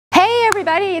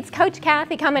everybody, it's Coach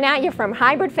Cathy coming at you from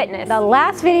Hybrid Fitness. The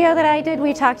last video that I did,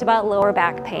 we talked about lower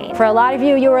back pain. For a lot of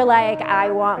you, you were like,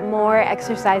 I want more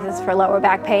exercises for lower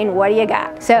back pain. What do you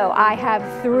got? So I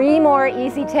have 3 more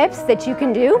easy tips that you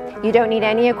can do. You don't need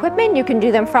any equipment. You can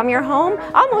do them from your home,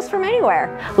 almost from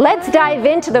anywhere. Let's dive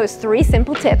into those 3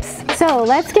 simple tips. So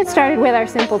let's get started with our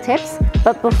simple tips.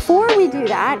 But before we do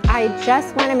that, I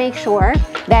just want to make sure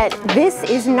that this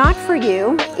is not for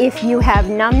you if you have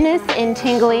numbness and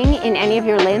tingling in any of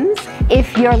your limbs,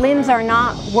 if your limbs are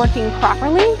not working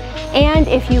properly, and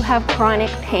if you have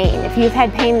chronic pain, if you've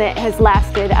had pain that has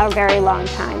lasted a very long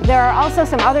time. There are also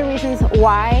some other reasons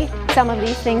why some of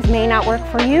these things may not work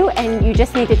for you, and you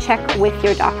just need to check with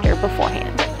your doctor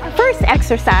beforehand. Our first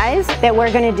exercise that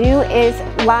we're going to do is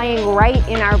lying right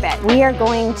in our bed. We are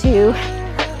going to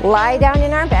lie down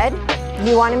in our bed.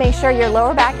 You want to make sure your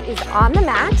lower back is on the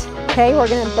mat. Okay, we're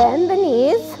going to bend the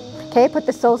knees. Okay, put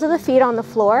the soles of the feet on the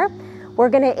floor. We're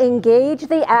going to engage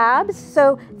the abs.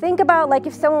 So think about like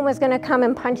if someone was going to come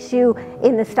and punch you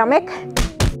in the stomach.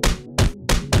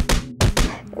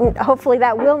 Hopefully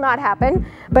that will not happen,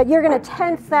 but you're going to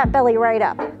tense that belly right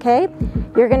up. Okay,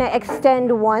 you're going to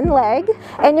extend one leg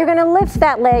and you're going to lift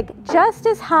that leg just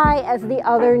as high as the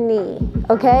other knee.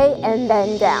 Okay, and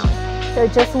then down. So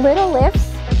just little lifts.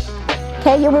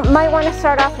 Okay, you might want to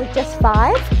start off with just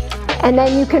 5, and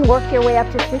then you can work your way up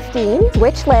to 15.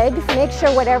 Switch legs. Make sure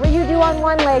whatever you do on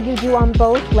one leg, you do on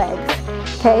both legs.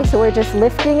 Okay, so we're just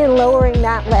lifting and lowering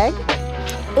that leg.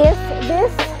 If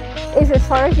this is as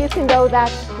far as you can go,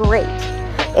 that's great.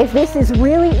 If this is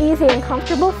really easy and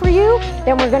comfortable for you,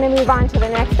 then we're going to move on to the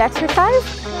next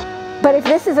exercise. But if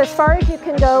this is as far as you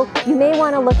can go, you may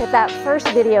want to look at that first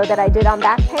video that I did on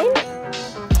back pain.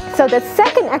 So the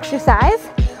second exercise,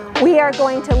 we are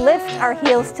going to lift our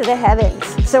heels to the heavens.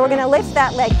 So we're going to lift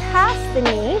that leg past the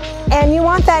knee, and you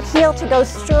want that heel to go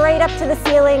straight up to the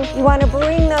ceiling. You want to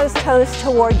bring those toes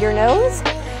toward your nose.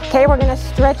 Okay, we're going to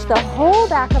stretch the whole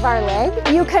back of our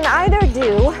leg. You can either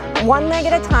do one leg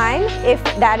at a time if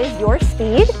that is your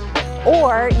speed,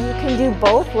 or you can do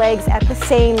both legs at the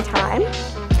same time.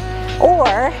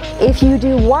 Or if you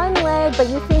do one leg but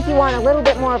you think you want a little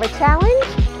bit more of a challenge,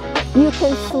 you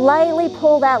can slightly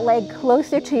pull that leg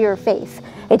closer to your face.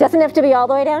 It doesn't have to be all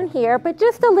the way down here, but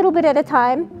just a little bit at a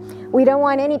time. We don't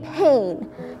want any pain.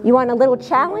 You want a little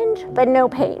challenge, but no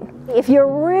pain. If you're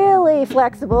really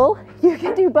flexible, you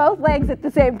can do both legs at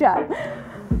the same time.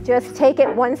 Just take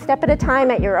it one step at a time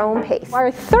at your own pace.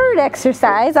 Our third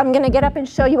exercise, I'm going to get up and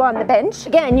show you on the bench.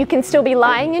 Again, you can still be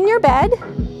lying in your bed.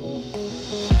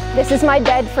 This is my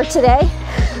bed for today.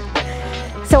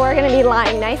 So we're going to be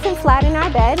lying nice and flat in our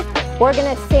bed. We're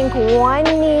going to sink one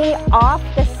knee off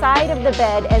the side of the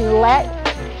bed and let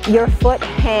your foot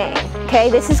hang.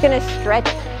 Okay, this is going to stretch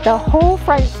the whole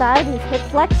front side, these hip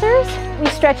flexors. We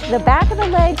stretch the back of the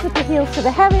legs with the heels to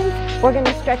the heavens. We're going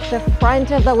to stretch the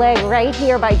front of the leg right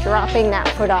here by dropping that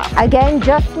foot off. Again,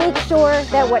 just make sure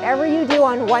that whatever you do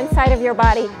on one side of your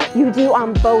body, you do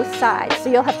on both sides.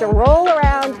 So you'll have to roll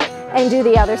around and do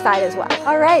the other side as well.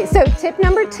 All right, so tip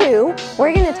number 2,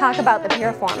 we're going to talk about the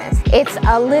piriformis. It's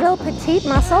a little petite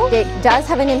muscle. It does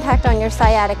have an impact on your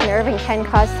sciatic nerve and can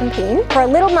cause some pain. For a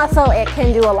little muscle, it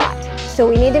can do a lot. So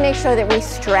we need to make sure that we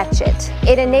stretch it.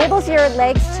 It enables your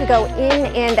legs to go in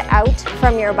and out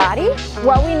from your body.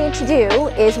 What we need to do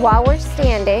is while we're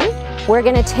standing, we're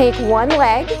going to take one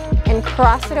leg and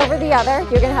cross it over the other.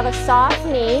 You're going to have a soft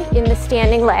knee in the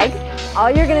standing leg. All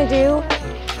you're going to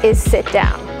do is sit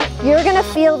down. You're going to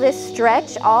feel this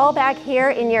stretch all back here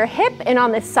in your hip and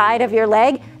on the side of your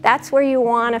leg. That's where you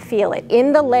want to feel it,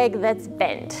 in the leg that's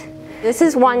bent. This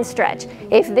is one stretch.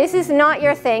 If this is not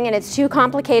your thing and it's too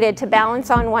complicated to balance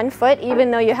on one foot,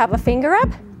 even though you have a finger up,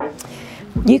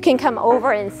 you can come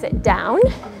over and sit down.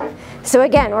 So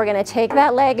again, we're going to take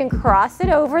that leg and cross it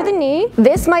over the knee.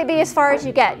 This might be as far as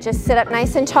you get. Just sit up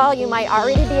nice and tall. You might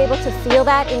already be able to feel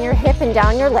that in your hip and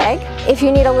down your leg. If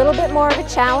you need a little bit more of a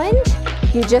challenge,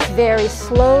 you just very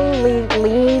slowly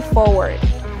lean forward.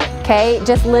 Okay,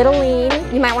 just little lean.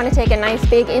 You might want to take a nice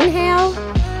big inhale,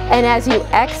 and as you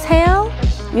exhale,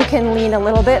 you can lean a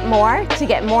little bit more to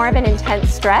get more of an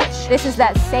intense stretch. This is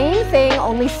that same thing,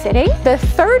 only sitting. The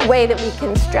third way that we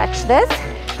can stretch this,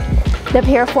 the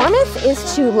piriformis,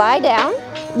 is to lie down.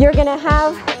 You're going to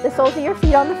have the soles of your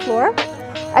feet on the floor.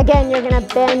 Again, you're going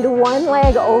to bend one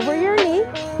leg over your knee.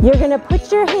 You're going to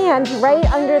put your hands right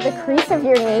under the crease of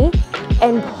your knee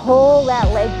and pull that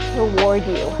leg toward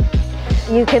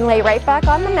you. You can lay right back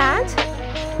on the mat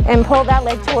and pull that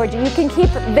leg toward you. You can keep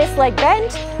this leg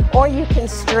bent, or you can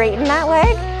straighten that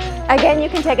leg. Again, you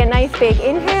can take a nice big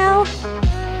inhale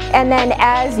And then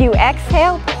as you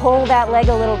exhale, pull that leg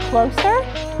a little closer.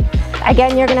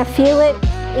 Again, you're gonna feel it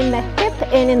in the hip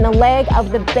and in the leg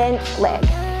of the bent leg.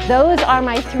 Those are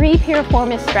my 3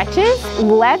 piriformis stretches.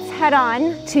 Let's head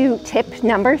on to tip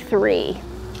number 3.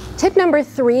 Tip number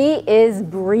 3 is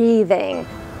breathing.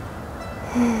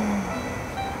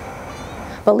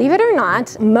 Believe it or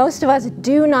not, most of us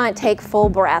do not take full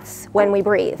breaths when we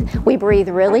breathe. We breathe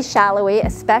really shallowly,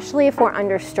 especially if we're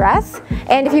under stress.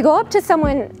 And if you go up to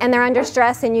someone and they're under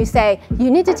stress and you say, you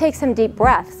need to take some deep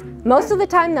breaths, most of the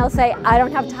time they'll say, I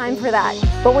don't have time for that.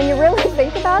 But when you really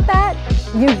think about that,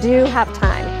 you do have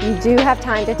time. You do have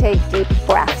time to take deep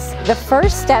breaths. The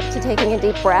first step to taking a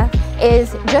deep breath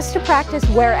is just to practice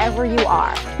wherever you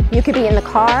are. You could be in the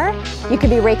car, you could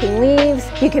be raking leaves,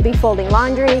 you could be folding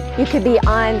laundry, you could be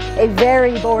on a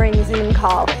very boring Zoom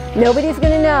call. Nobody's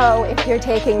gonna know if you're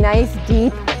taking nice,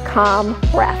 deep, calm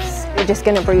breaths. You're just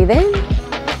gonna breathe in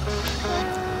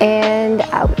and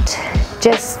out.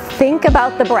 Just think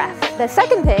about the breath. The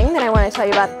second thing that I want to tell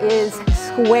you about is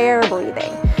square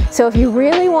breathing. So if you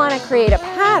really want to create a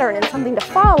pattern and something to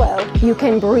follow, you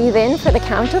can breathe in for the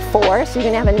count of 4. So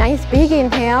you're going to have a nice big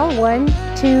inhale, 1,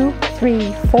 2,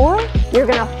 3, 4. You're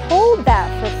going to hold that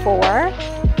for 4,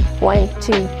 1,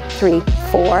 2, 3,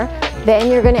 4. Then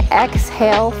you're going to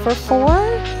exhale for 4,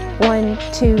 1,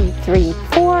 2, 3,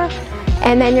 4.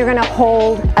 And then you're going to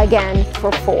hold again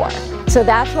for 4. So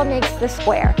that's what makes the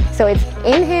square. So it's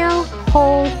inhale,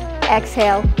 hold,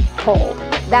 exhale, hold.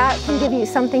 That can give you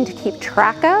something to keep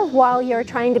track of while you're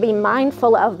trying to be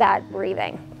mindful of that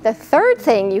breathing. The third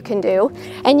thing you can do,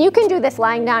 and you can do this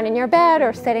lying down in your bed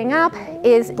or sitting up,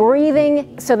 is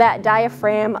breathing so that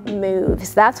diaphragm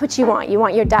moves. That's what you want. You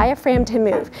want your diaphragm to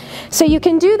move. So you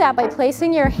can do that by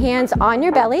placing your hands on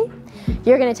your belly.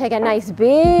 You're going to take a nice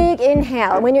big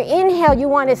inhale. And when you inhale, you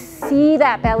want to see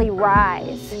that belly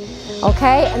rise.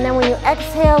 Okay? And then when you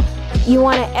exhale, you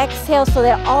want to exhale so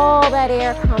that all that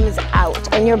air comes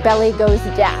out and your belly goes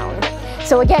down.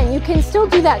 So again, you can still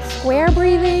do that square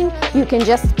breathing. You can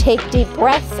just take deep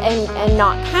breaths and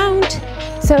not count.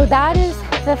 So that is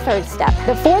the third step.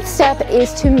 The fourth step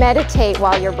is to meditate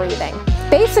while you're breathing.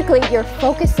 Basically, you're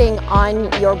focusing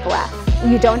on your breath.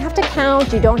 You don't have to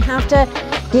count. You don't have to,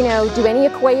 do any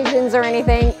equations or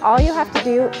anything. All you have to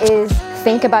do is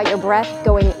think about your breath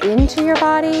going into your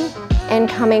body and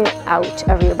coming out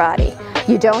of your body.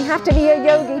 You don't have to be a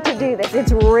yogi to do this.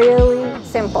 It's really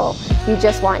simple. You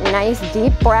just want nice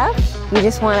deep breath. You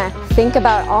just want to think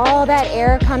about all that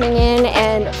air coming in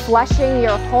and flushing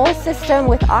your whole system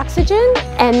with oxygen,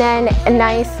 and then a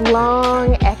nice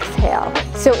long exhale.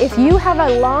 So if you have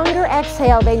a longer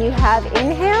exhale than you have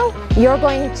inhale, you're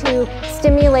going to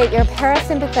stimulate your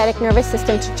parasympathetic nervous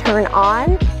system to turn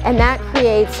on, and that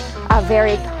creates a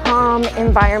very calm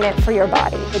environment for your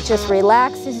body. It just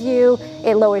relaxes you,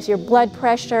 it lowers your blood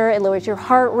pressure, it lowers your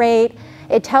heart rate.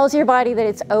 It tells your body that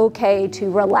it's okay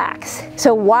to relax.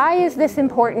 So why is this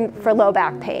important for low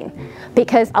back pain?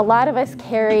 Because a lot of us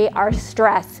carry our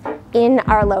stress in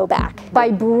our low back.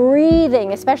 By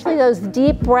breathing, especially those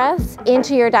deep breaths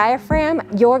into your diaphragm,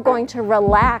 you're going to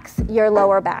relax your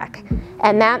lower back.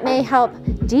 And that may help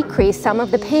decrease some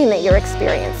of the pain that you're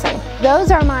experiencing. Those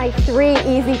are my 3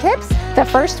 easy tips. The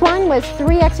first one was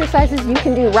 3 exercises you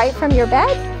can do right from your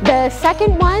bed. The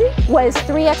second one was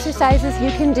 3 exercises you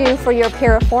can do for your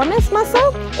piriformis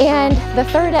muscle. And the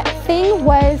third thing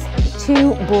was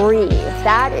to breathe.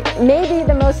 That may be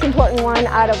the most important one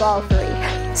out of all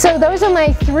 3. So those are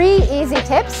my 3 easy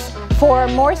tips. For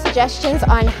more suggestions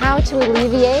on how to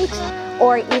alleviate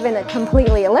or even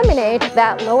completely eliminate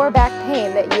that lower back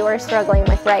pain that you are struggling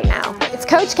with right now. It's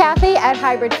Coach Cathy at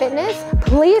Hybrid Fitness.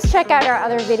 Please check out our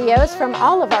other videos from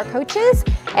all of our coaches.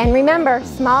 And remember,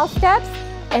 small steps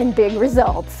and big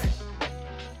results.